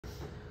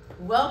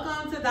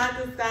Welcome to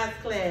Dr. Scott's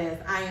class.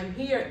 I am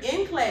here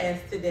in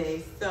class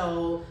today,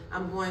 so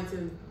I'm going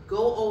to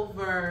go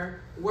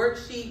over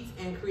worksheets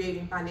and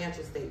creating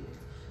financial statements.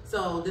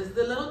 So this is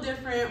a little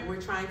different.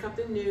 We're trying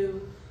something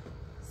new.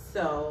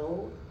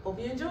 So hope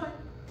you enjoy.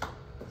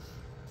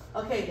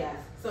 Okay guys,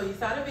 so you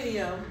saw the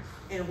video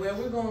and where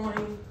we're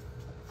going.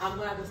 I'm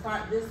going to have to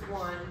start this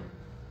one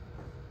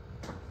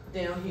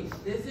down here.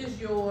 This is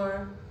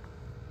your,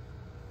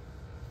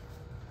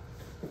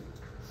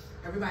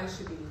 everybody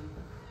should be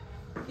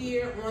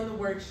here on the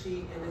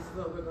worksheet, and this is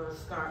what we're going to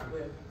start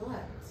with. But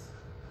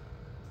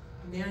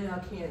now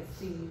y'all can't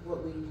see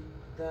what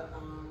the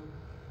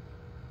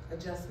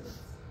adjustments.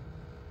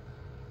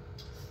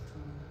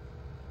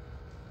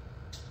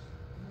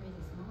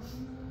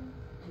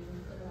 And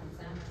then put it on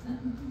side by side.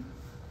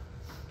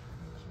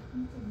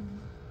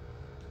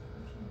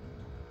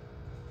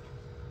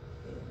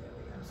 Yeah, there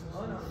we go. So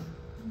hold on.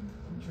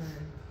 I'm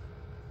trying.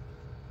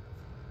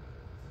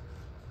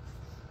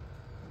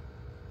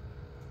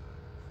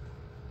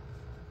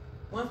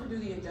 Once we do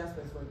the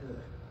adjustments, we're good.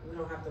 We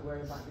don't have to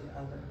worry about the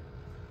other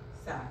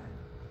side.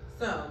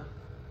 So,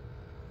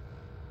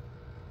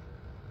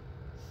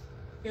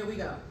 here we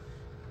go.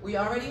 We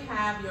already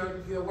have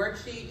your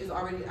worksheet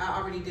I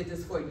already did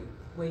this for you.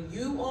 When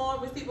you all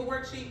receive a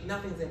worksheet,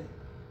 nothing's in it,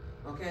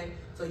 okay?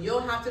 So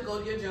you'll have to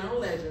go to your general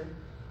ledger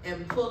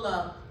and pull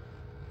up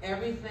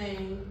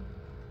everything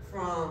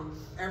from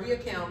every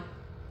account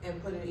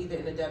and put it either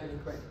in a debit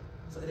and credit.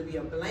 So it'll be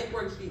a blank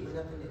worksheet with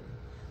nothing in it.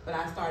 But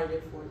I started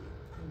it for you.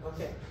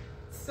 Okay,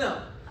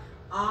 so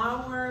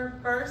our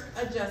first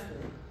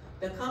adjustment,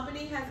 the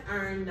company has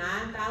earned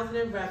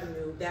 $9,000 in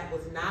revenue that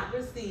was not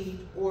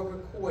received or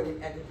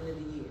recorded at the end of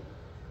the year.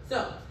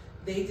 So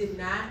they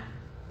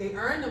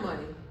earned the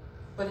money,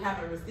 but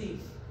haven't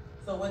received it.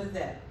 So what is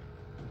that?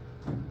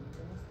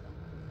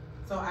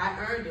 So I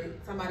earned it,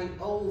 somebody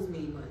owes me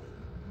money.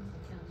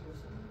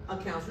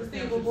 Accounts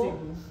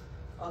receivable.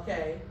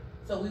 Okay,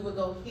 so we would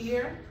go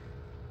here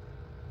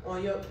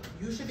on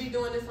you should be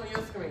doing this on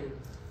your screen.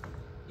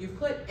 You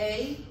put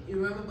A, you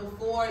remember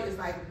before it's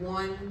like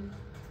one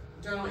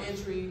journal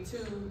entry,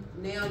 two,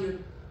 now you're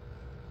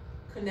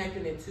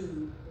connecting it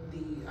to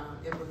the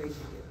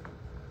information here.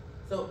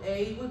 So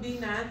A would be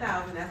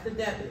 9,000, that's the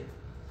debit.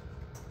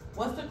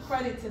 What's the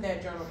credit to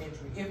that journal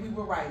entry if we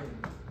were writing?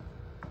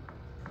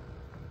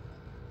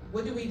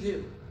 What do we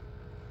do?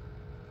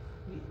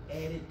 We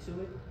added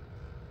to it.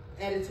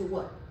 Added to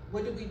what?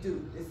 What do we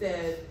do? It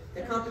says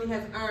the company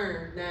has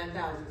earned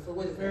 9,000. So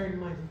what is that? Earned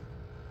money.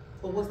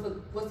 But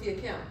what's the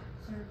account?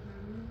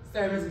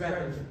 Service Service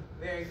revenue.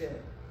 Very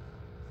good.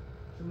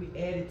 So we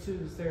added to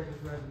the service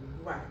revenue.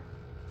 Right.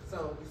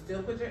 So you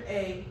still put your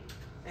A,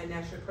 and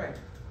that's your credit.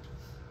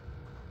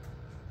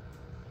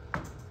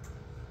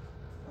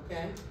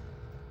 Okay.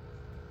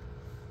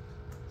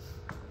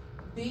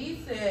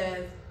 B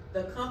says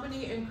the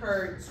company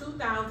incurred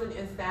 $2,000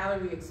 in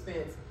salary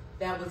expense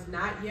that was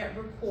not yet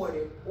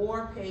recorded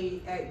or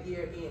paid at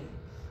year end.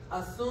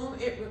 Assume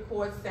it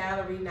records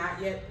salary not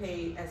yet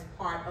paid as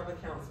part of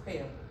accounts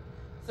payable.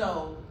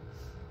 So,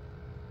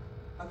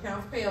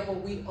 accounts payable,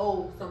 we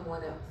owe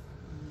someone else.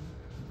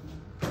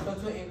 So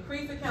to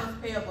increase accounts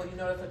payable, you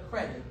notice a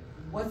credit.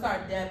 What's our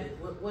debit?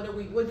 What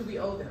do we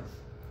owe them?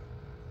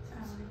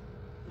 Salary.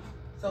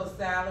 So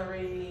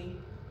salary,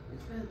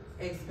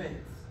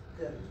 expense.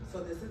 Good.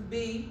 So this is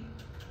B,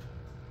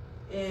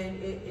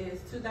 and it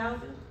is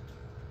 2,000.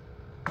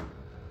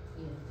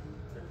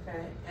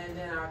 Okay, and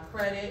then our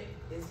credit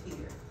is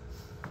here.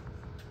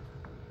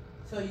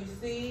 So you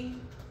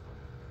see,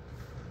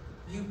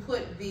 you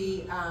put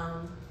the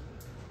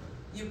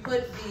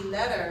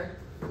letter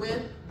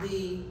with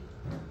the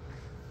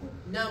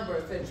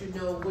numbers so that you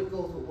know what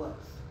goes with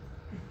what.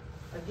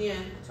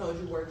 Again, I told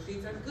you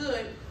worksheets are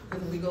good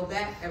because when we go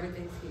back,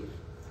 everything's here.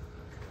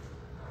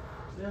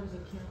 That was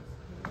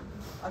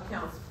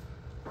Accounts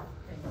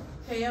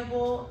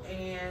payable,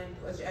 and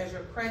as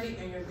your credit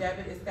and your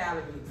debit is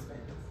salary expense.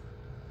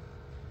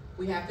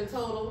 We have the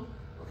total,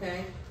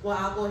 okay? Well,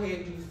 I'll go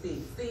ahead and do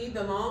C. C,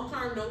 the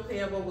long-term note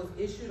payable was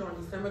issued on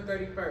December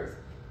 31st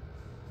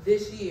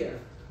this year.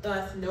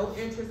 Thus, no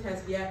interest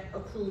has yet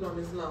accrued on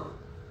this loan.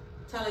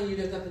 Telling you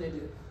there's nothing to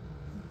do.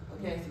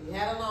 Okay, so you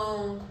had a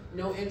loan,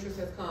 no interest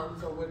has come,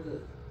 so we're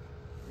good.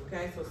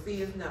 Okay, so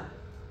C is nothing.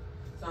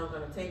 So I'm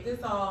gonna take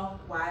this off,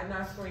 widen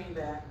our screen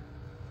back.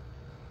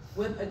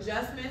 With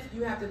adjustments,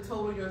 you have to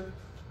total your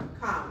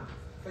columns.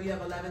 So you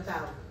have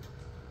 11,000.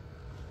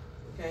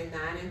 Okay,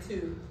 9 and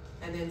 2,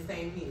 and then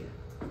same here,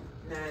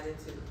 9 and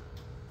 2.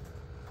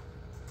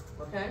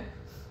 Okay?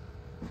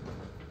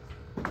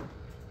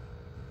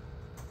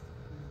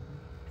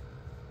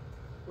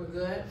 We're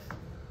good?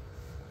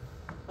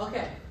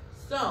 Okay,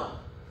 so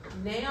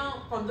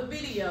now from the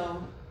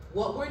video,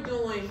 what we're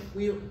doing,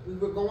 we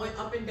were going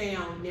up and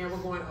down, now we're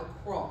going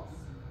across.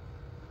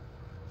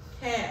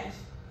 Cash,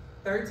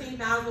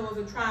 13,000 was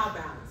a trial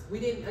balance. We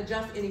didn't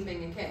adjust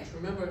anything in cash.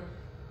 Remember,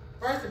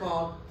 first of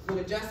all, with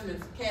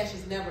adjustments, cash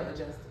is never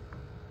adjusted.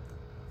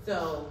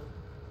 So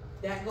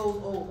that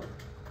goes over.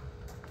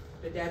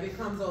 The debit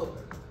comes over.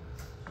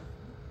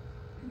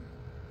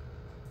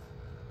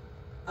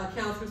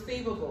 Accounts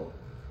receivable.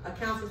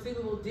 Accounts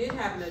receivable did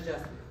have an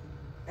adjustment.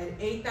 An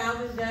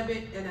 8,000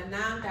 debit and a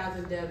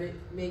 9,000 debit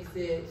makes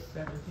it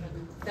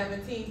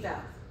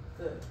 17,000.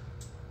 Good.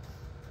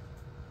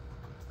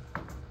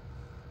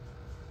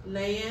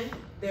 Land,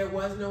 there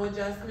was no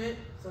adjustment,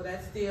 so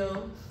that's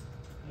still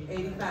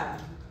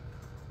 85.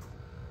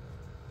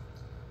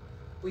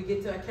 We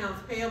get to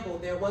accounts payable,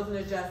 there was an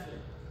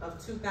adjustment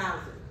of 2,000.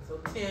 So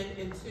 10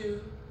 and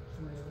 2,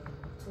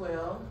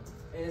 12,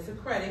 and it's a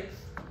credit.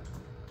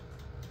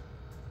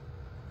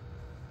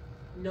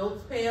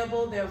 Notes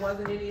payable, there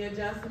wasn't any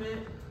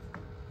adjustment.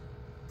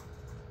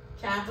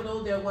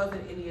 Capital, there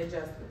wasn't any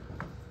adjustment.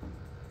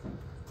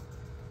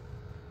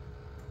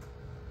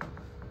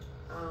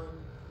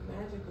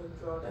 Magical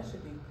draw, that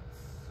should be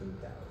 2,000,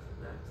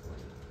 not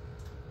 20.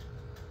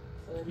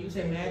 So let me You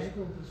said change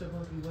magical was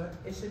supposed to be what?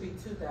 It should be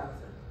 2,000.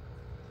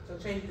 So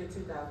change it to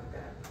 2,000,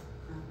 guys.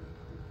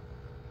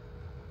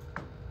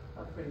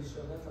 I'm pretty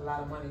sure that's a lot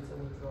of money to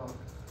withdraw.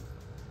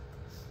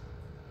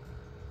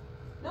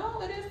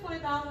 No, it is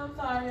 20,000. I'm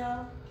sorry,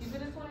 y'all. Keep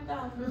it at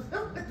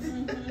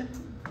 20,000.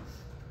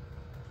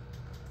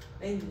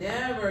 They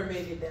never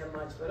make it that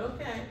much, but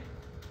okay.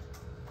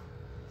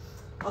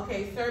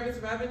 Okay, service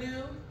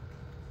revenue.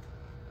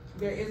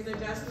 There is an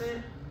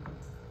adjustment,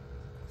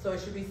 so it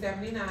should be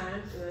 79.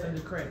 Good. And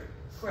the credit.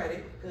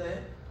 Credit. Good.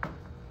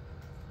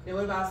 Then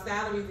what about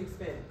salaries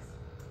expense?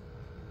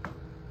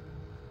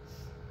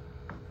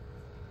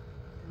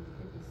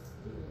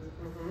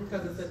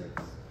 Because it's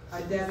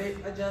a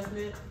debit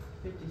adjustment.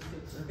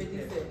 56.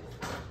 56.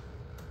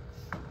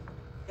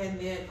 And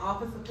then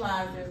office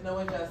supplies, there's no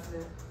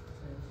adjustment,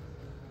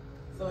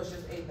 so it's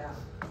just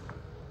 8,000.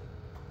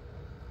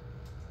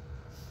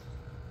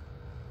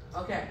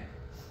 Okay.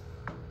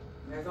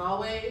 As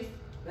always,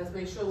 let's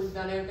make sure we've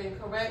done everything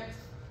correct.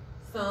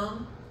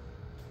 Sum.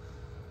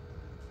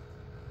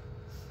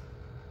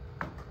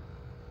 You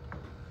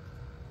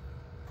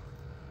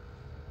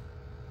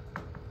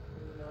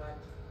know, I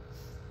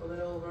pull it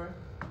over.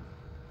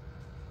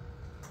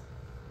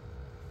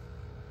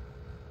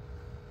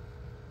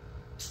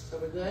 So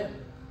we're good?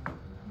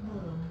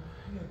 Hold on,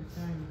 I got the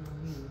timing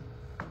on me.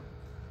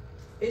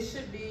 It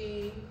should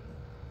be,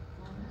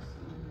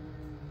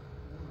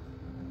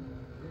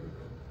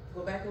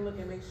 go back and look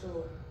and make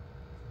sure.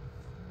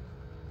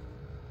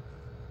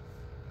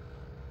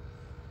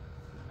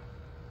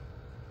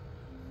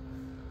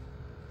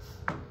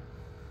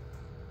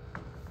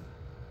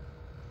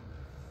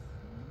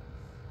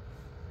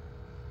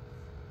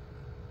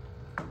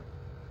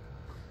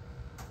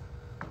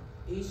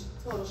 Each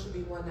total should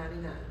be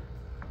 199.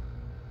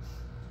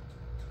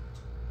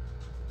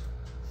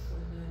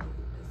 190,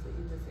 so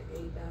you just said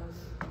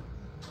 8,000.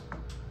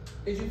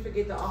 Did you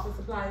forget the office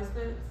supply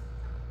expense?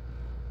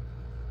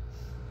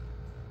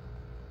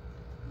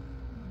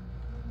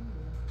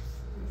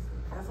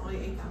 That's only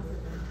 8,000.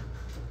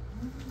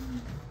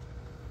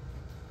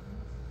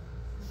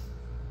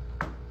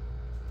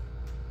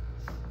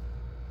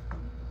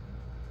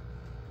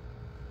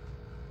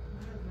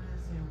 Why is mine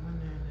saying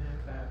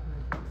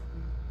 199,500?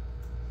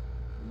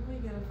 Let me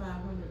get a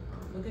 500.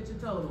 Look at your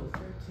totals.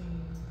 13,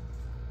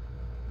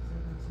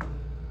 17.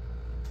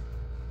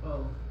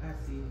 Oh, I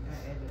see. I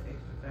added an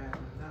extra $500.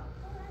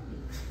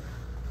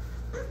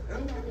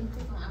 They got me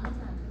click on, I must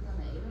not click on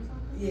the 8 or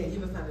something? Yeah, you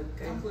must not have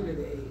included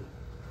the 8.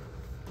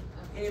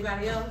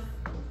 Anybody else?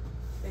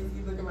 Stacey,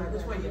 you looking like,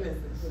 which one you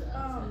missing?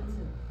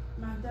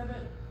 My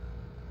debit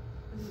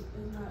is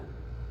not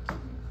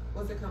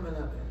What's it coming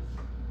up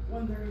as?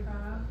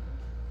 135.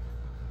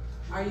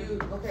 Are you,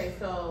 okay,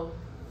 so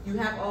you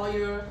have all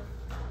your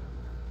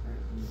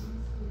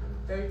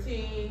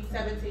 13,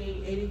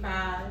 17,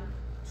 85,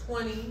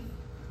 20,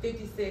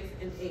 56,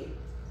 and 8.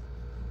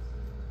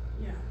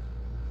 Yeah.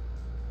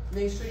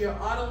 Make sure your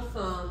auto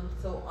sum,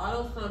 so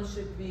auto sum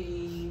should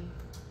be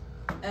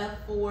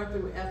F4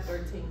 through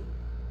F13.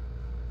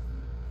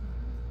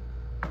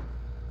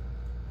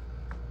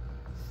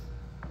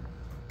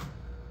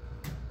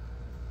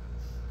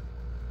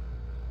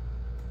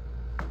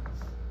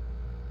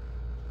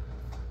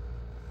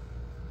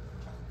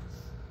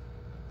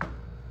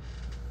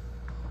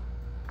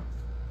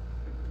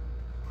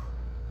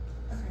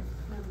 Okay.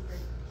 That'd be great.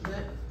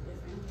 Good? Yes,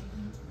 ma'am.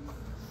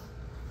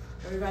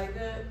 Everybody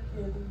good?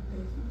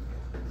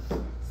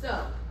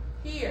 So,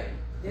 here,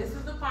 this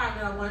is the part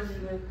that I want you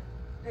to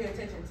pay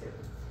attention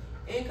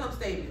to. Income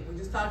statement, we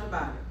just talked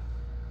about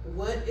it.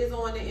 What is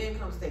on the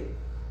income statement?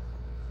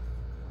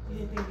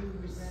 Anything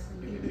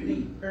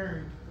you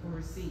earned or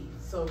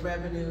received. So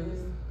revenues.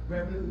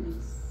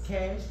 Revenues,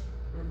 cash,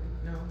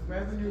 Mhm. no,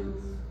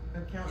 revenues,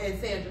 accounts. And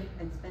Sandra,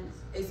 Expense.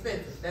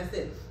 expenses, that's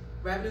it.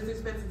 Revenues,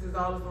 expenses is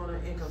all that's on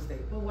the income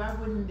statement. But why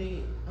wouldn't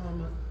the,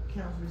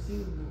 accounts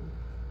receivable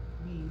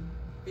be?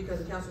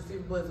 Because accounts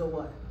receivable is a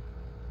what?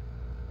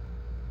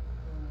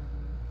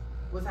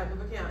 What type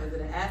of account? Is it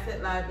an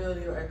asset,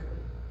 liability, or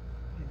equity?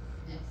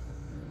 Yes.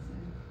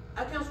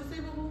 Accounts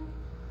receivable?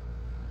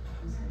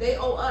 They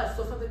owe us,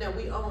 so something that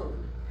we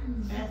own.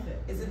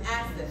 Asset. It's an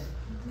asset.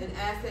 An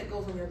asset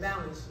goes on your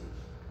balance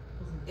sheet.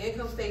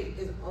 Income statement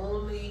is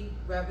only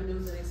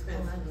revenues and Oh,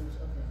 expenses. I get you,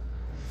 okay.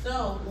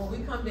 So when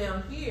we come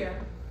down here,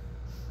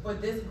 for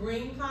this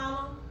green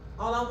column,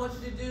 all I want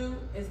you to do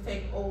is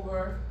take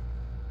over,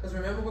 because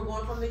remember we're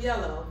going from the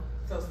yellow,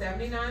 so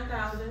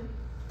 79,000.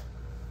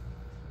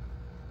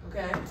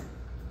 Okay?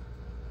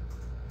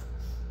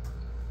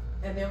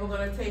 And then we're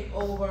gonna take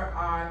over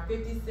our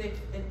 56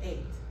 and 8.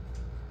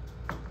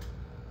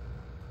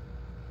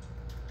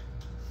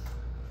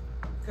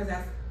 Because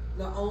that's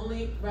the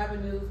only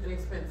revenues and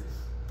expenses,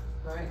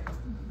 right?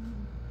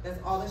 That's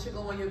all that should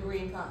go on your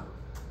green column.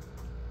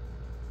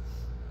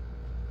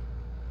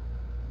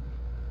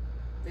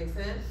 Make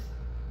sense?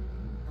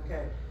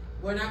 Okay.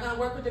 We're not gonna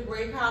work with the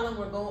gray column,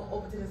 we're going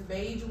over to this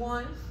beige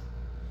one.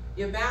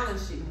 Your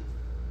balance sheet.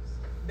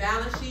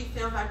 Balance sheet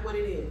sounds like what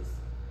it is.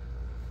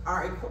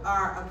 Our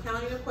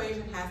accounting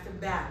equation has to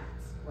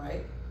balance,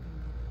 right?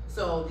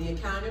 So the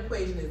accounting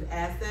equation is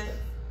assets,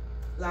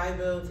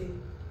 liability,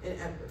 and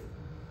equity.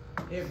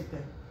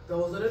 Everything.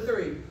 Those are the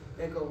three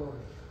that go on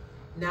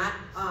it. Not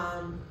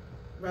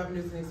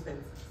revenues and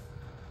expenses.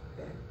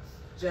 Okay.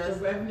 So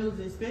Just revenues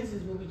and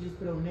expenses will be just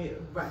put on there.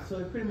 right.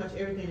 So pretty much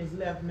everything is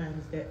left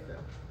minus that stuff.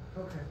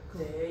 Okay,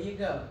 cool. There you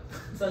go.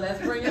 So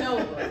let's bring it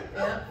over.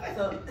 Yep.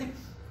 So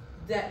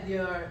that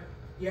your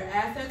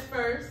assets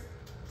first.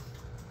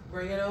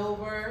 Bring it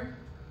over.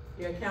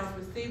 Your accounts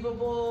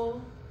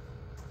receivable,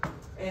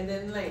 and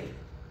then land.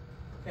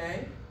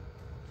 Okay.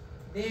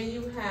 Then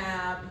you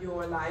have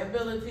your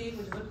liability,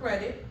 which is a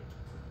credit.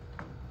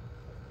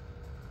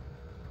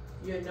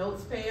 Your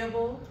notes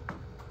payable.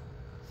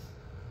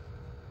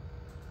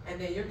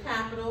 And then your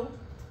capital.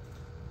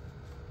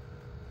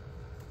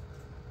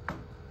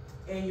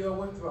 And your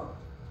withdrawal.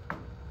 I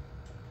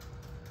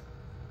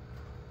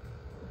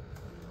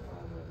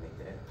want to make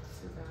that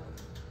 2,000.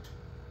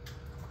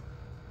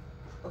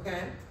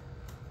 Okay?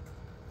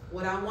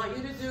 What I want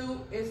you to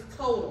do is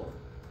total.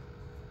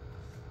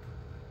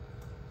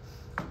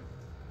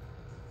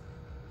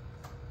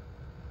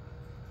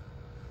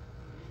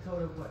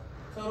 Total what?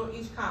 Total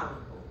each column.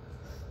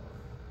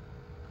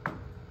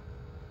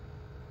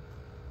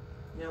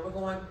 Now we're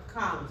going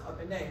columns up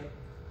and down.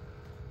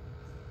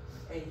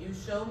 And you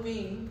show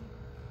me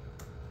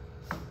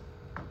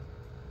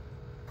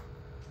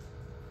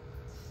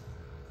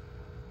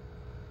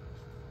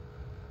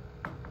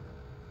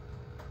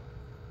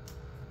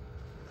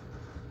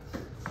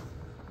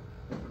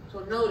so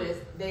notice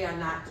they are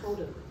not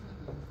totally.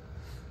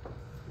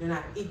 They're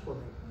not equally.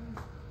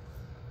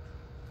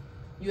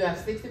 You have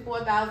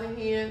 64,000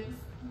 here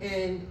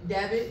in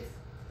debits,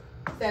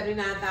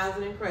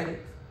 79,000 in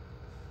credits.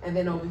 And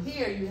then over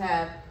here you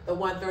have the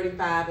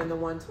 135 and the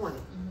 120.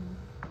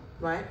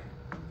 Right?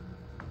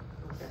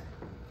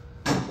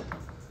 Okay.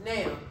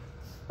 Now,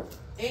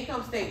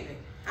 income statement.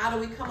 How do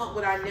we come up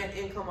with our net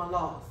income or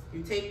loss?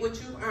 You take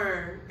what you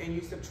earn and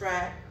you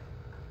subtract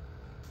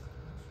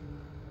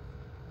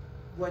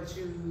what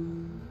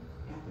you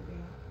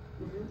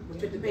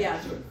to pay out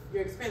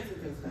your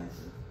expenses and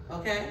stuff.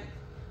 Okay?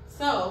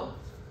 So,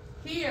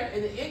 here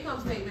in the income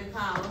statement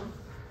column,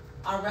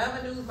 our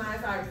revenues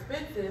minus our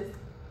expenses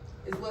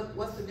is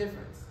what's the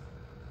difference?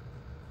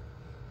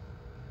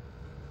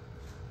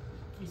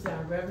 You said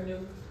our revenue?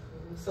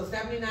 So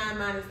 79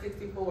 minus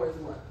 64 is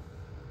what?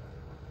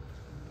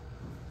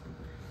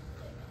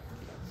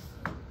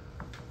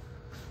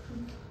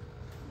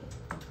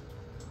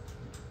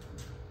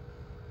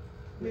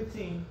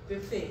 $15.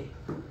 15.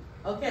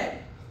 Okay.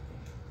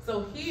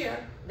 So here,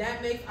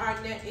 that makes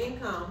our net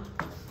income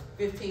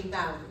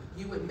 15,000.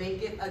 You would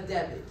make it a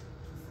debit.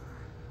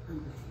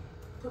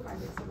 Put right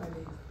there, somebody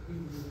there. You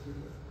need to do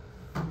this.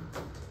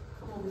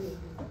 Come on with it.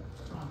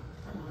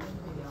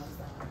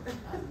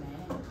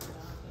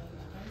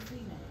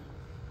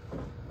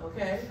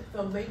 Okay,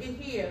 so make it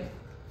here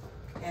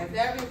as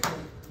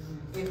everything.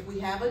 If we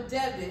have a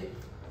debit,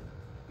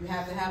 you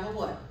have to have a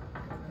what?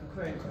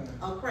 Credit.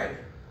 A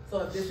credit. So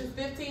if this is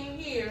 15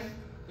 here,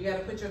 you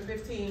gotta put your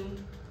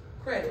 15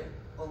 credit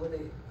over there.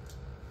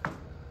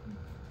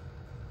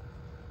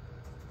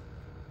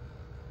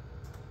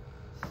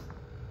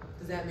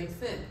 Does that make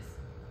sense?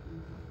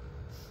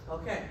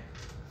 Okay.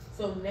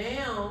 So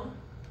now,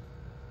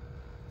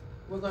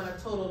 we're gonna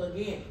total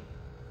again.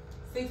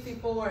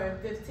 64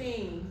 and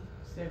 15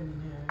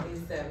 79.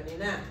 is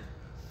 79.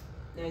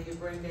 Now you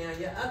bring down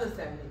your other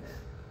 79.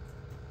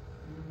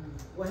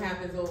 What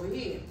happens over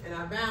here in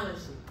our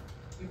balance sheet?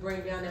 You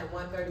bring down that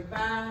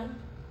 135.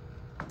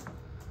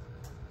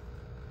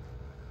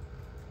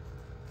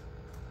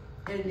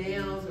 And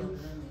now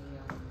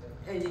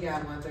you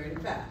got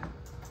 135.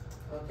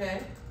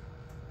 Okay?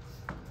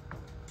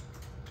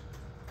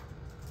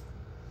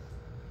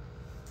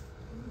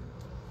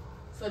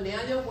 So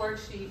now your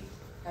worksheet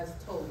has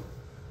total.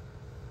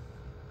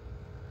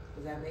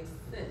 Does that make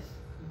sense?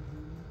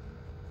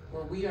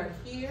 When we are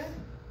here,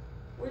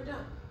 we're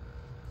done.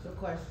 So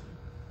question.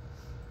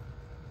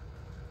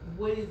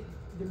 What is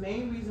the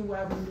main reason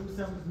why we knew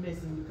something was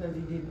missing? Because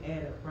it didn't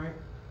add up, right?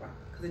 Right.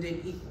 Because it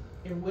didn't equal.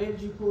 And where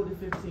did you pull the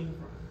 15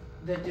 from?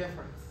 The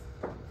difference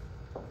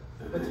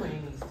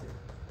between these two.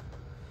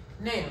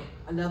 Now,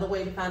 another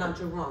way to find out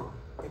you're wrong.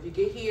 If you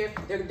get here,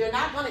 they're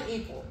not going to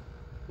equal.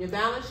 Your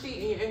balance sheet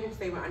and your income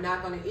statement are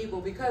not going to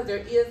equal because there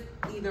is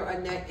either a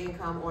net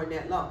income or a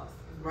net loss,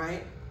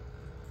 right?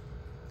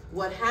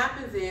 What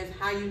happens is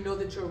how you know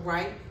that you're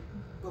right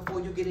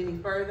before you get any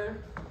further.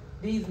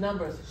 These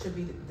numbers should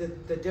be,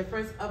 the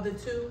difference of the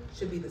two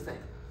should be the same.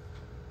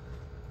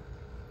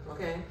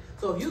 Okay?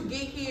 So if you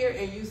get here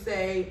and you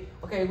say,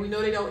 okay, we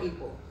know they don't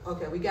equal.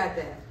 Okay, we got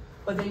that.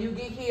 But then you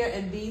get here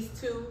and these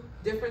two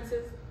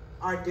differences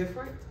are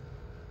different,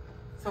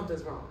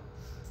 something's wrong.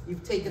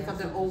 You've taken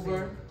something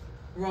over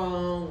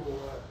wrong,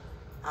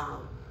 or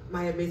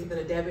might have made something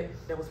a debit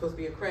that was supposed to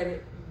be a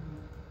credit.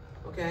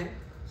 Okay?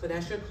 So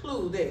that's your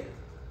clue there.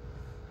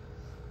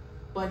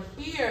 But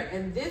here,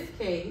 in this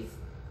case,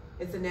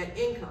 it's a net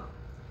income.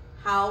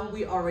 How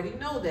we already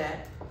know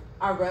that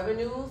our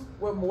revenues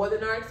were more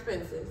than our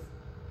expenses.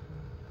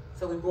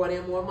 So we brought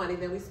in more money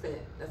than we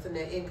spent. That's a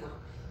net income.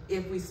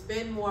 If we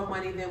spend more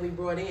money than we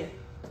brought in,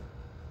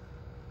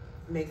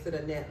 makes it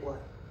a net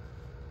what?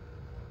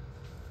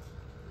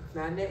 It's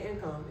not a net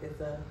income, it's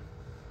a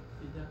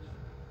Deduction.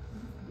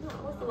 no,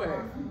 what's the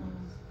word?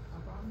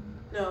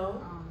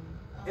 No.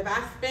 If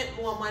I spent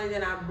more money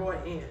than I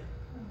brought in.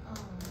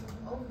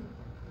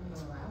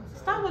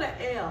 Start with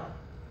an L.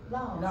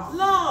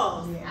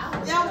 Loss.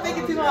 Yeah. Y'all was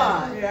thinking too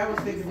hard. Yeah, I was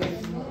thinking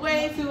that too.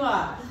 Way too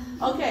hard.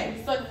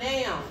 Okay, so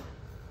now,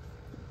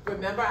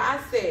 remember I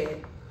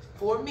said,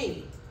 for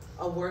me,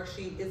 a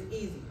worksheet is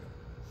easier.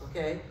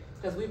 Okay?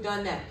 Because we've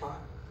done that part.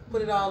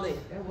 Put it all in.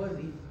 That was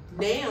easy.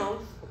 Now,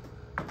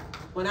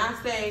 when I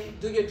say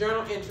do your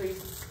journal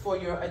entries for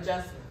your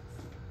adjustments,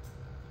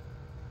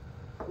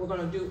 we're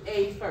going to do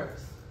A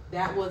first.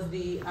 That was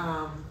the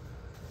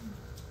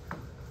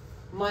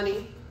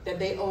money that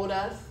they owed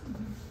us.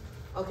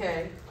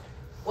 Okay.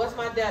 What's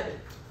my debit?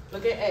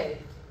 Look at A.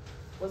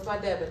 What's my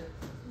debit?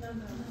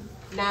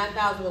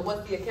 9,000. But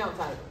what's the account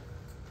title?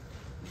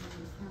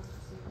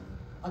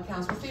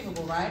 Accounts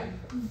receivable, right?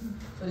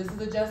 So this is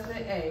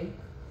adjustment A.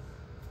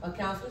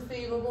 Accounts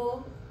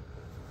receivable.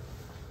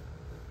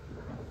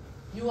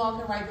 You all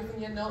can write this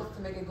in your notes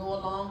to make it go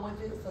along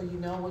with it so you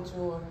know what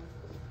your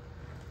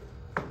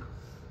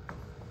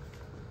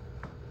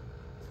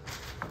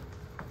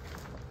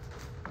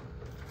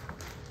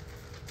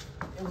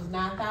it was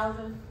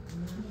 9,000?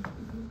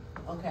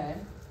 Okay.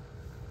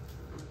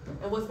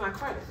 And what's my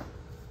credit?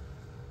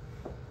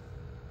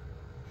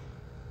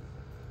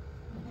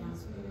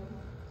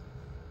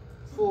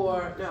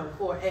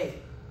 For A.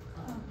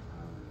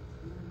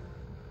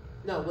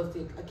 No, what's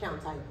the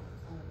account title?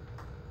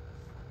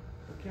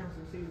 Accounts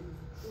receivable.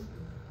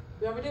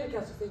 We already did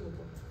accounts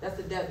receivable. That's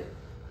the debit.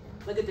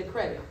 Look at the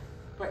credit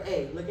for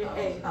A. Look at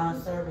A.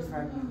 Service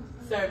revenue.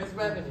 Service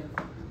revenue.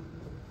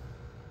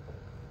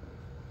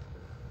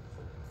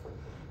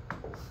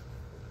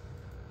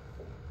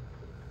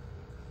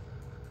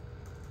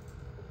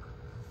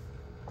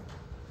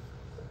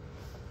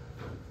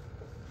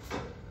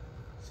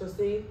 So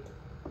see,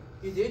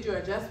 you did your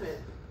adjustment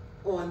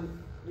on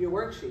your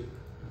worksheet.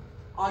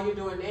 All you're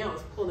doing now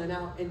is pulling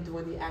out and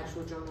doing the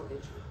actual journal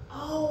entry.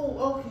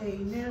 Oh, okay.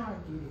 Now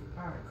I get it.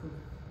 All right, cool.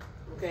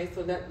 Okay,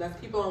 so let's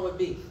keep on with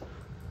B.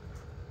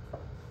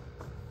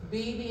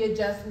 B, the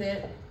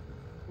adjustment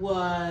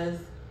was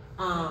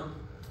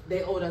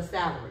they owed us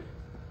salary,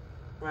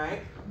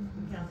 right?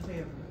 Accounts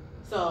payable.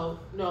 So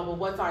no, but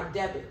what's our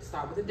debit?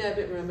 Start with the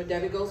debit. Remember,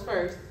 debit goes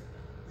first.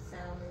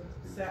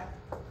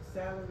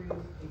 Salary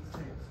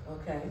expense.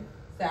 Okay,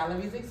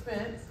 salaries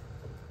expense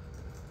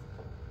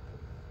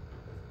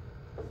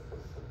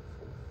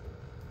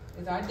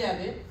is our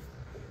debit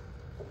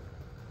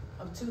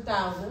of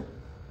 2,000.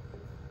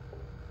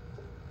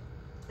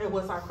 And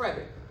what's our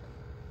credit?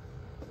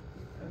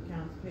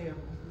 Accounts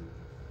payable.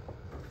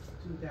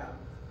 2,000.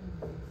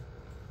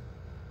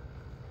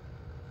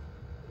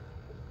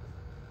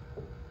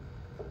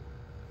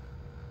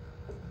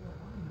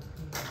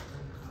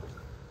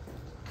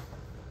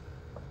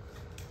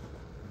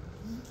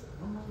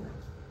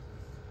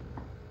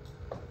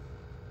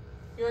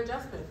 Your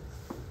adjustment,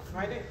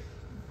 right there.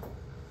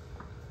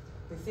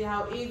 You see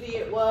how easy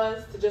it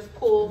was to just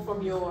pull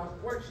from your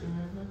worksheet?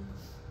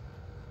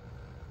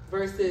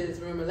 Versus,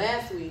 remember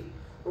last week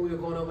when we were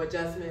going over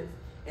adjustments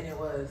and it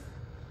was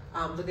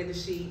look at the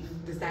sheet,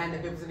 deciding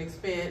if it was an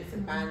expense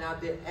and finding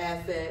out the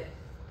asset,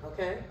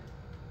 okay?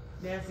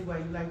 Now I see why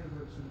you like the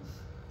worksheet.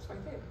 It's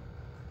right there.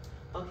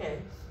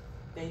 Okay,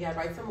 then you gotta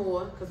write some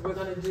more because we're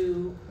gonna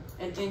do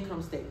an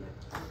income statement.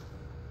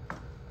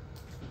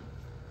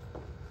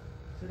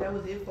 So that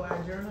was it for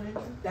our journal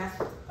entry? That's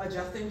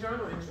adjusting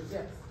journal entries,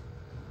 yes.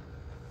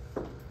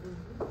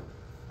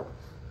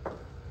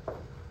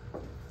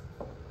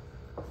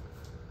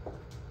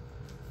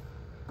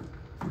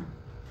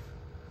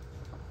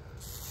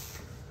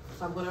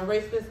 So I'm gonna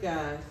erase this,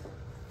 guys.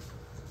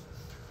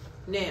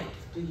 Now,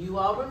 do you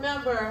all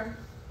remember,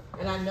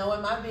 and I know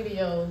in my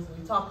videos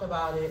we talked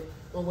about it,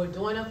 when we're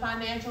doing a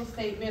financial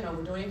statement or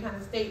we're doing any kind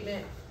of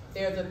statement,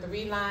 there's a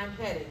 3-line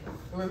heading.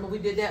 Remember we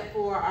did that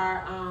for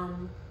our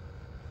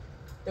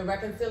the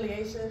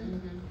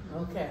reconciliation?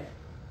 Okay.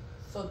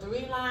 So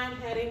 3-line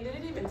heading, did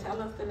it even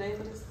tell us the name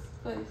of this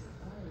place?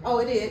 Oh,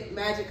 it did,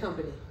 Magic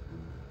Company.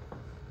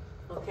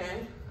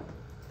 Okay,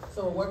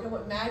 so we're working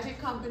with Magic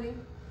Company.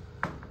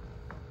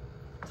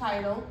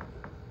 Title.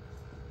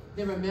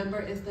 Then remember,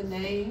 it's the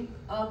name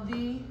of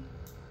the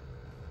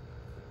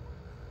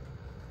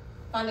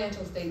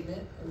financial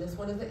statement, and this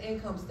one is the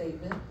income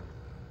statement.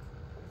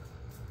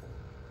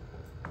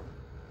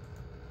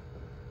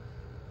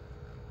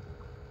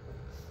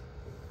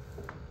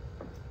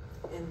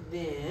 And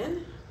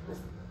then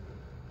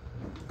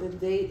the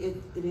date,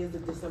 it is the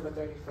December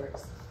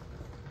 31st.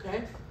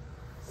 Okay?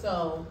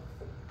 So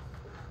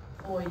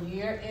for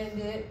year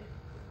ended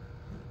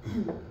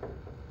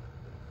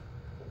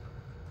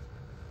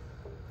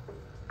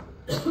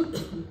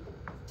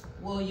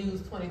we'll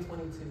use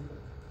 2022.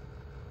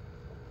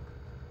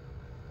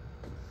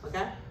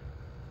 Okay?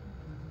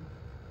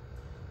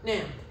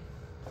 Now,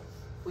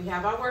 we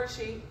have our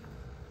worksheet.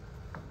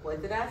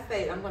 What did I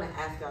say? I'm going to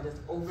ask y'all this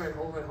over and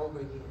over and over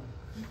again.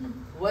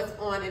 What's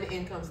on an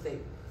income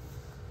statement?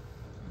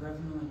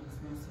 Revenue and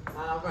expenses.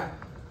 All right.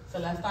 So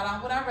let's start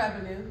off with our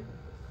revenue.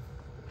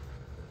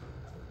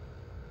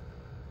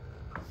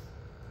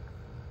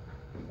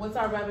 What's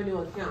our revenue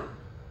account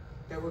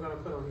that we're going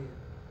to put on here?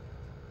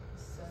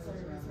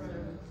 Service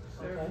revenue.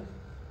 Okay.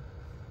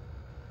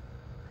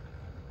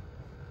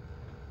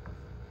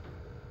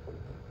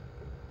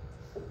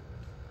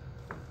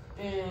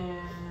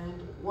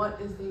 And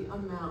what is the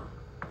amount?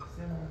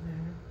 700.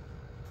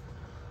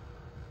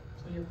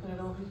 So you put it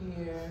over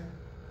here.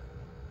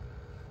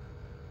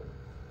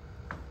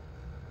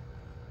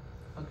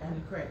 Okay. And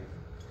the credit.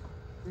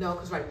 No,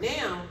 because right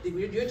now,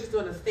 you're just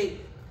doing a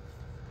statement.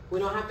 We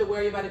don't have to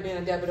worry about it being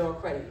a debit or a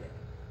credit yet.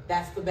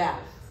 That's the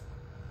balance.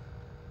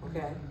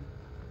 Okay?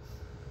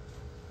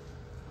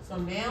 So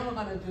now we're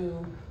going to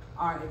do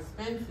our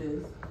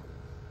expenses,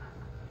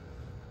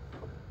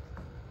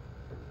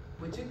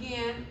 which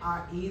again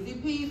are easy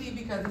peasy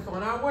because it's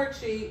on our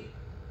worksheet.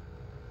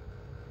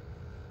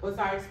 What's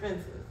our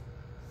expenses?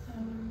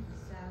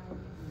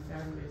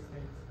 Salary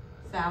expense.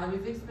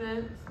 Salaries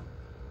expense.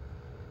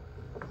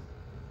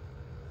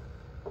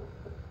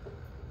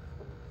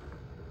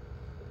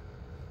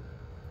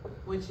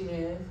 Which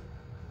is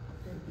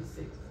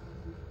 56.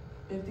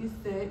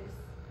 56.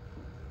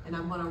 And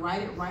I'm gonna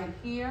write it right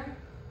here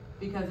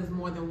because it's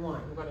more than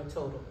one. We're gonna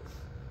total.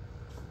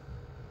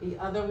 The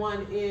other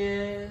one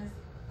is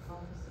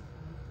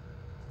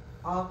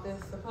office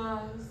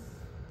supplies.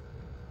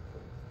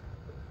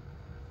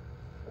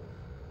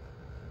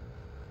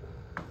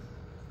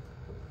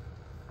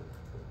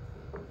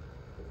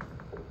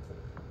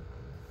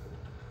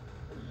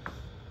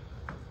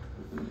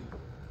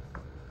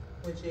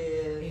 Which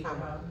is how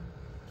much?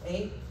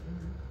 8.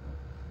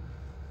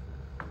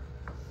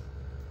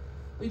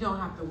 We don't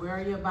have to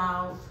worry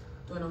about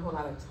doing a whole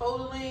lot of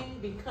totaling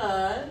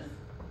because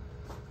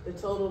the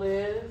total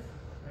is,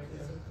 Right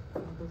there.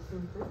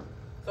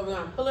 so we're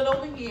gonna pull it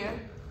over here.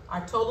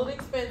 Our total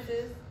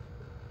expenses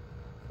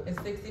is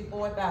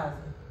 64,000.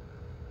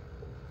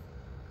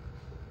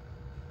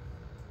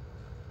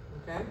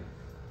 Okay?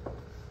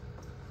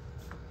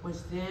 Which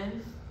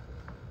then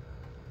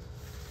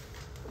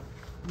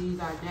leaves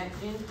our net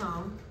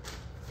income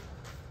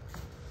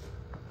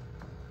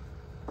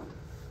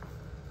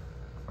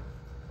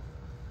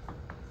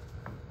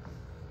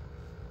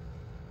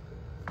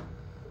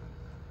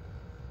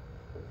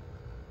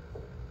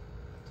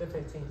to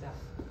 15,000.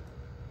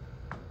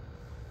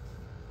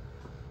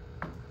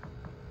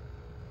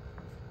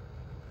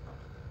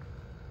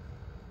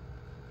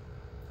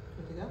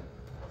 Good to go?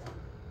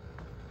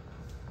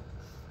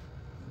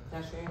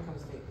 That's your income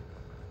statement.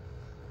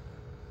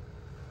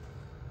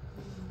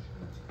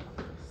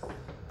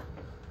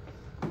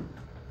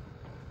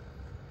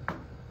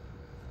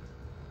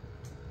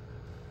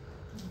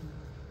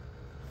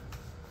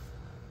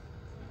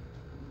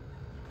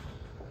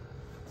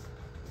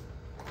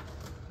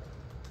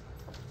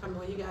 Tell me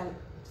when you got it.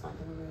 So I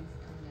can erase.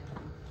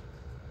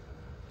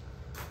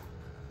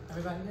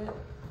 Everybody good?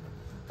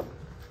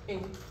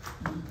 Amy?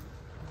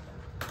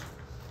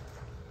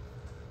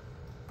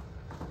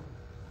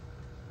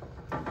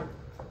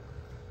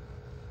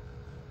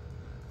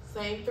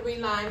 Same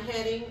 3-line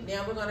heading.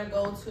 Now we're gonna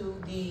go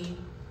to the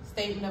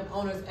statement of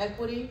owner's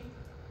equity.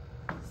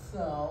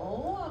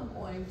 So I'm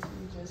going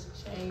to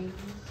just change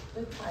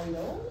the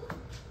title.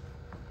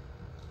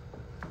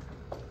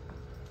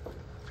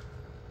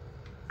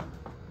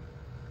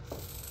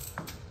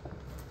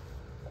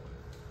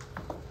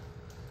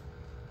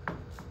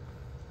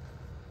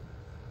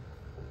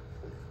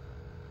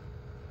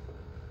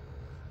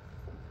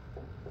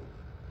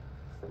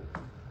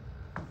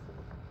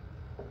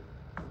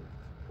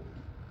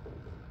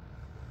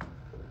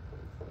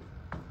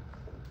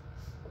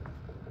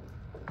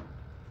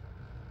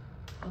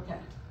 Okay.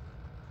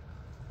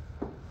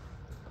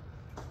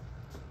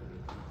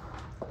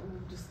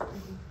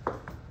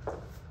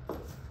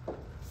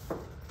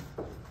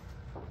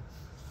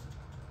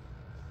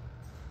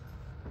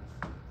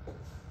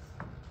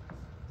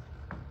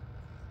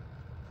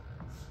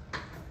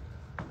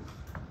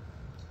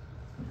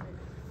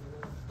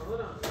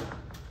 Hold on.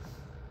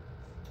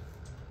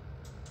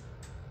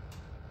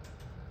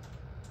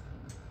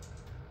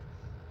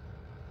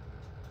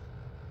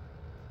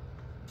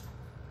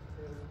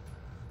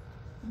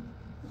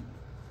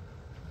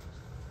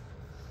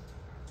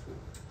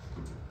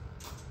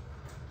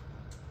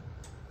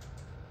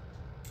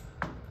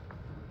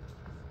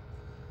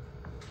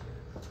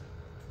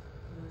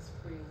 Let's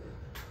freeze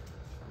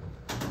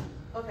it.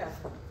 Okay.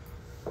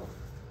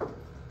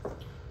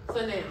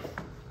 So now,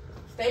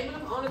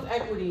 statement of owner's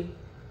equity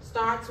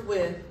starts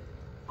with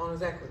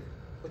owner's equity,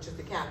 which is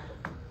the capital.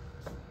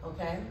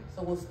 Okay,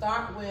 so we'll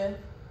start with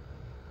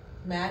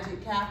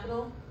Magic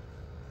Capital.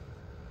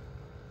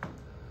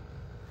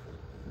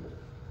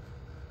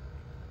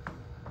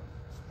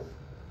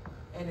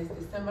 And it's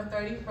December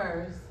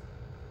 31st.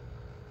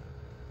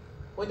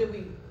 What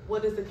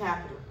is the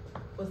capital?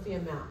 What's the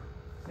amount?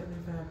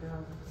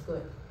 $75.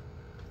 Good.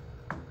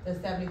 That's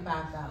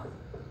 $75,000.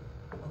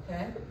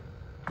 Okay?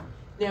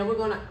 Now we're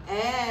gonna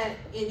add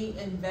any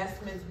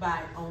investments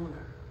by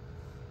owner.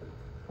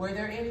 Were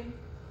there any?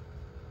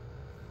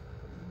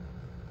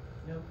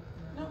 Nope.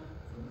 No.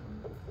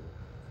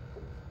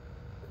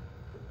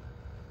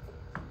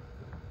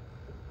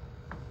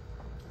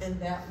 And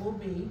that will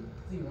be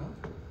 0.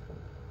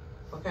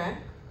 Okay?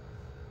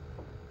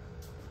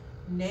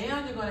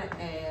 Now you're gonna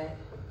add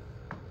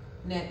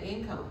net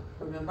income.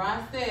 Remember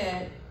I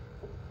said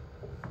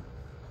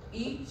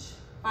each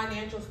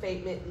financial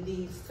statement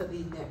leads to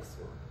the next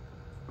one.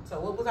 So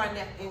what was our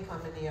net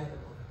income in the other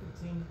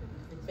one?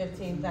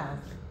 15,000.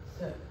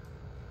 Good.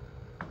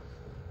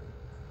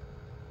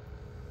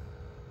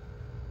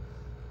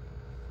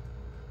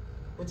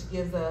 Which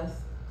gives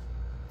us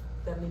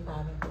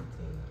 75 and 15.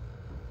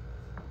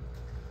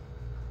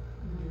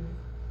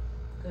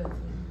 Good.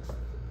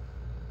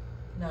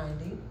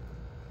 90.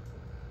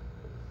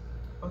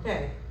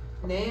 Okay,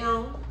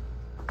 now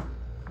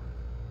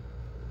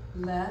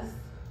less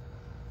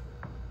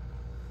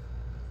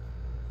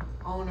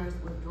owner's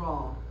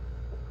withdrawal.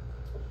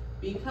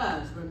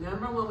 Because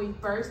remember when we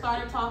first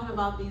started talking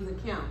about these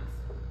accounts,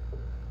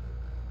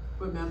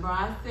 remember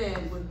I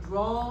said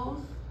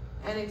withdrawals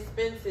and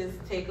expenses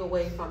take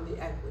away from the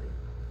equity.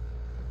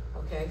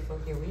 Okay, so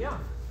here we are.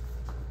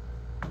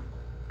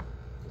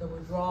 The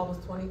withdrawal was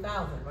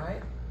 20,000,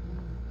 right?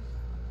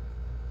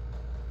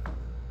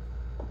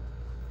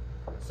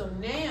 So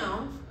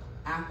now,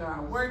 after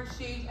our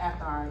worksheet,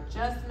 after our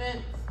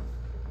adjustments,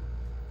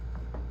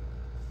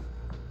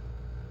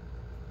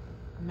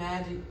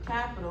 Magic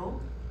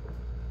Capital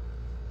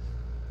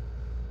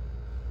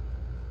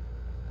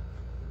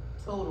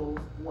totals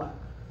what?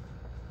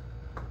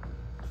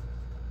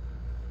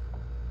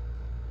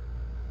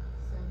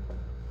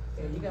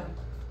 There you go.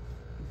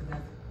 Because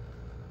that's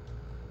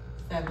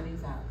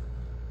 70,000.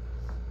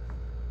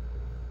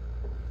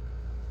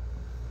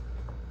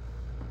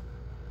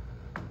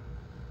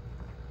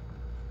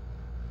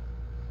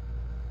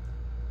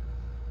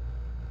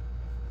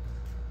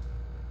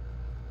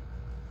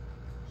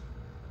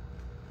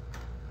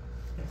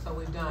 So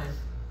we've done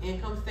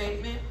income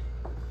statement,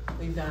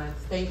 we've done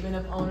statement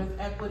of owner's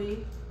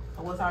equity,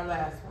 and what's our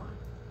last one?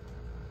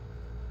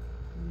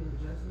 We did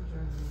adjusted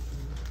journal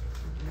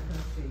entry,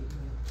 income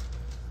statement,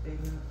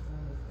 statement of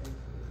owner's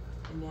equity.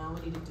 And now we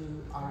need to do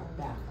our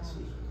balance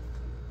sheet.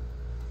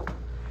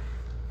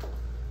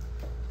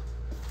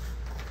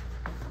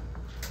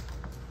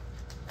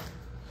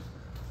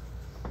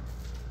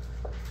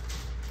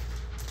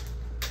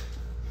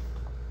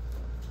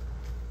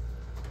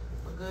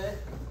 We're good?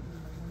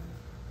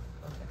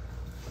 Okay.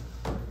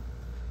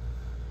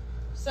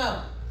 So, I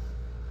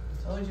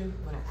told you, I'm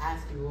gonna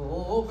ask you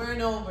over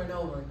and over and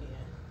over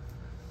again.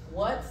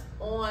 What's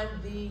on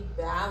the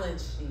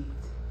balance sheet?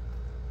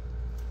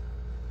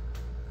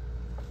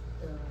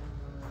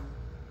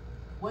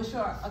 What's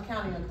your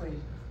accounting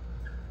equation?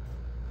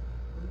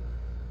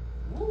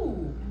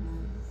 Ooh.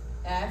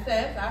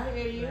 Assets, I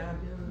hear you.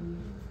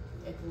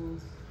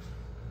 Liability.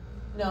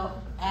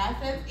 No,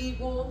 assets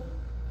equal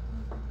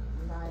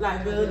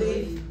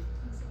liability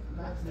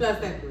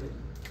plus equity.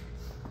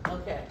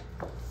 Okay,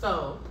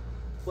 so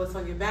what's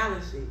on your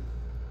balance sheet?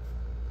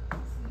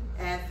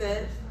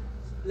 Assets,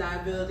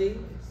 liability,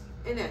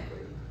 and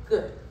equity.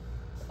 Good.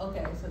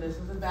 Okay, so this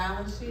is the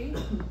balance sheet.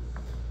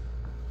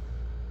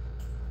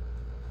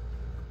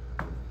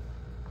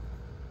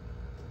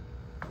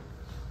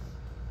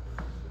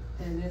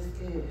 And this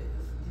is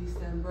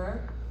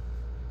December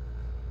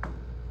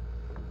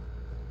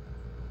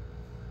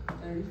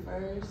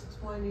 31st,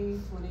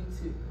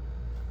 2022.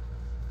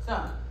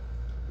 So,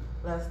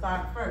 let's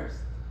start first.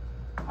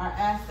 Our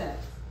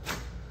assets.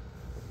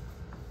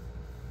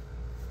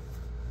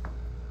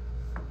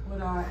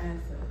 What are our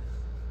assets?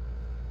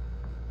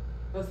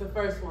 What's the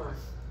first one?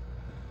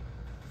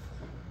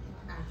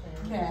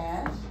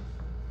 Cash.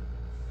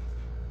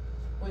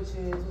 Which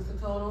is, what's the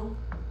total?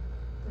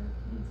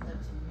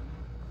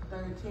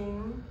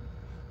 13.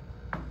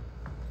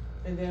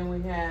 And then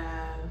we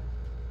have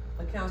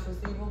accounts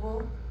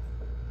receivable.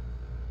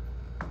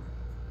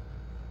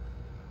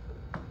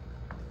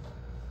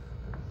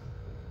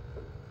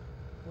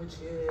 which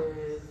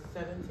is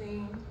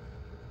 17.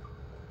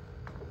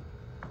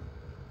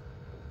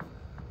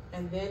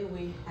 And then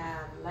we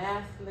have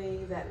lastly,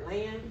 is that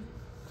land?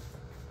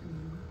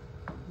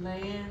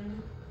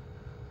 Land,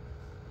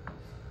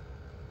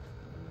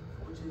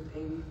 which is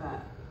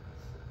 85.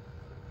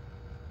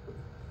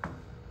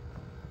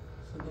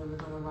 So then we're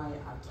gonna write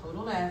our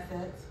total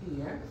assets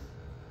here.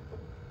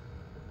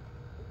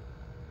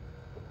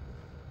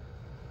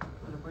 I'm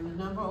gonna bring the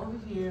number over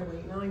here,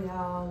 waiting on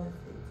y'all. Let's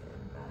see,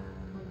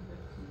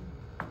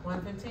 10, 5.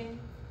 115?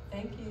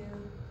 Thank you.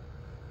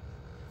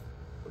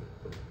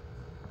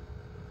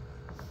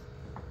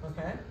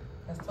 Okay,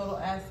 that's total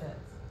assets.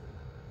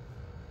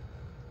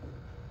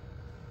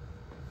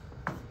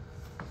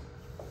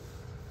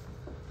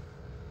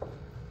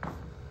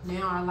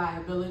 Now our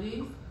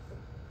liabilities.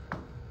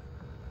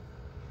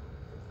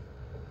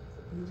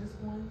 Is it just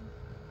one?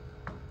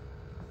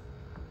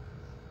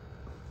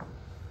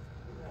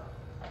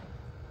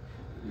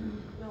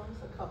 No,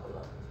 it's a couple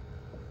of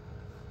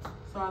them.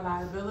 So our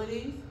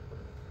liabilities.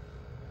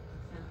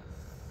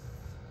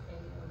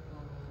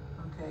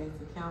 Okay,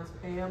 it's accounts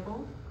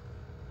payable,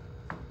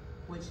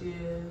 which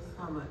is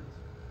how much?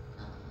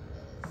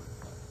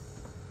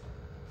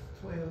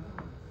 12.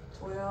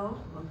 12,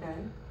 okay.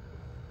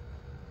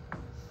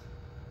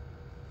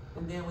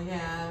 And then we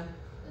have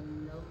The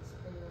notes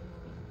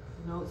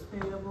payable, notes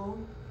payable.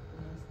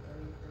 that's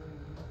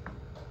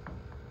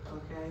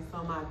 33. Okay,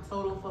 so my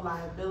total for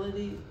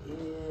liability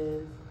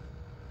is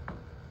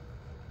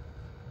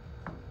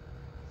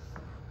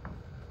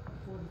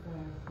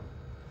 45.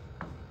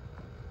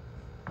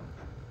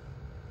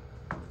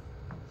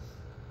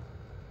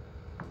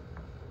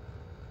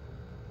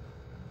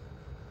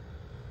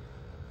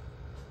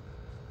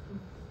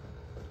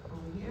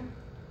 over here,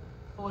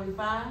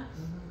 45.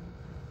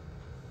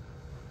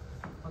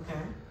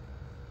 Okay.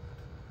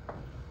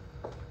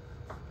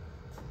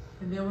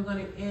 And then we're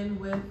gonna end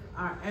with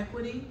our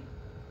equity,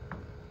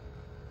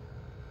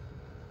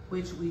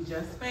 which we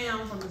just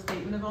found from the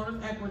statement of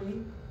owner's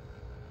equity.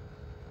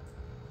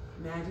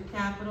 Magic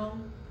Capital.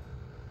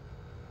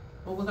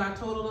 What was our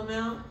total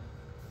amount?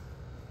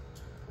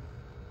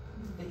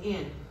 The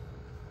end.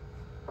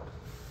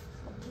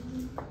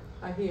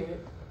 I hear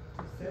it.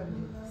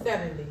 70.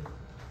 70.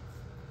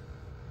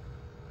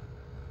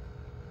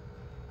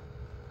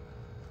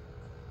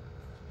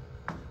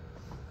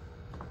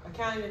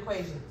 Accounting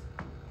equations.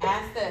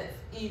 Assets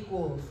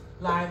equals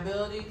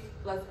liabilities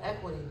plus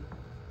equity.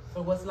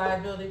 So what's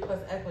liability plus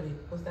equity?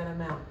 What's that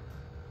amount?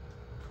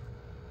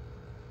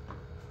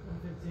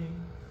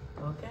 115.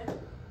 Okay.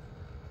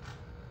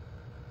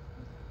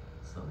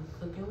 So we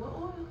cooking with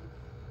oil.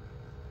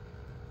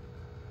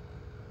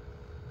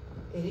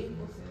 It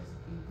equals. Assets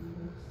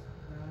equals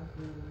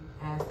liabilities.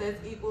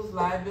 Assets equals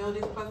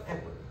liabilities plus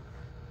equity.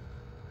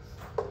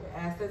 Your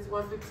assets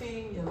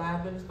 115, your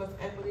liabilities plus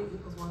equity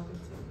equals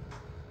 115.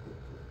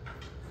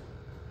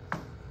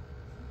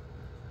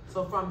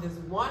 So from this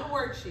one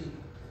worksheet,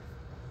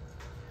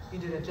 you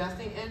did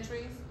adjusting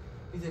entries,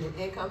 you did an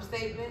income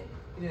statement,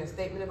 you did a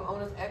statement of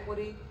owner's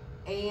equity,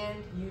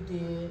 and you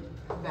did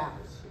a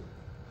balance sheet.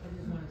 I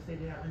just want to say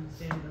that I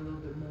understand it a little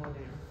bit more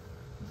now.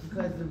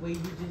 Because the way you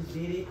just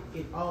did it,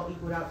 it all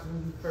equaled out to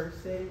when you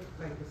first said it,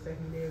 like the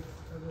secondary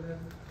or whatever.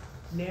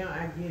 Now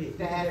I get it.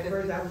 Because at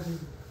first I was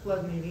just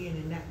plugging it in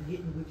and not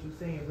getting what you're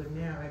saying, but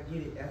now I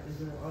get it after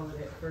doing all of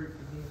that first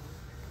again.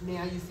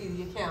 Now you see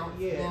the accounts,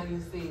 Yeah. now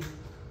you see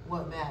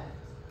what matters.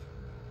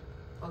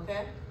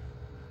 Okay?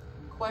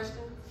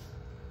 Questions?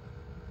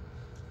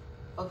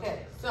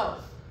 Okay, so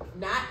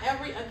not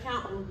every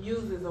accountant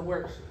uses a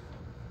worksheet.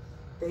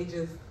 They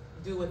just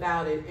do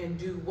without it and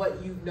do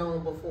what you've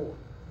known before.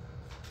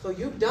 So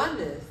you've done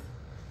this,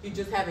 you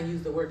just haven't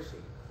used the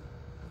worksheet.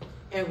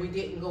 And we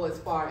didn't go as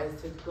far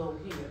as to go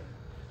here.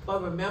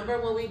 But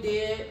remember when we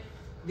did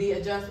the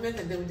adjustments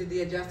and then we did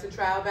the adjusted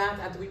trial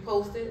balance after we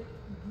posted?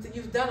 So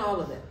you've done all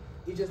of that.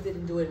 You just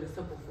didn't do it in a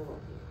simple form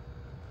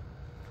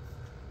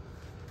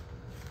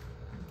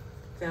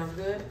here. Sounds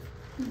good?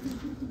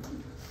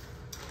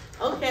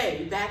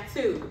 Okay, back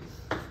to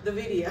the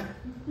video.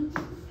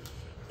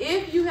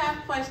 If you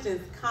have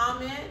questions,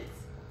 comments,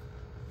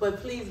 but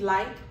please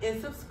like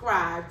and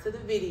subscribe to the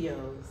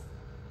videos.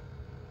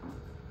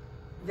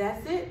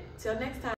 That's it. Till next time.